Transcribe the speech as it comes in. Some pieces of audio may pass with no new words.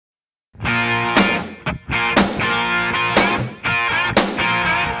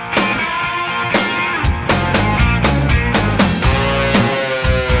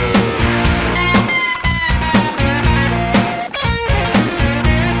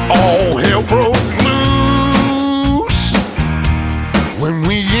hell broke loose when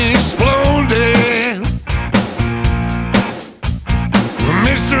we exploded.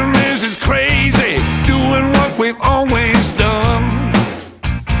 Mr. and Mrs. Crazy, doing what we've always done.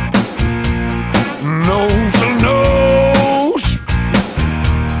 Nose to nose,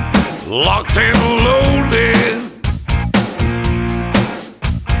 locked and loaded.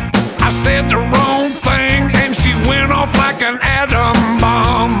 I said the wrong thing and she went off like an atom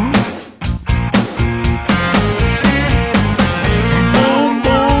bomb. Boom,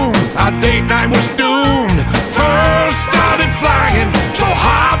 boom, our date night was doomed. First started flying, so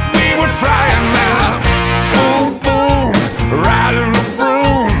hot we were frying now. Boom, boom, riding the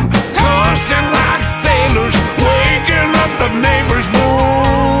broom, cussing like sailors, waking up the neighbors.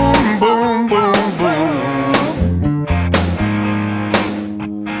 Boom, boom, boom, boom.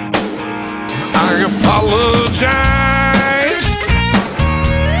 I apologized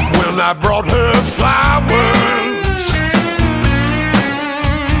when I brought her flowers.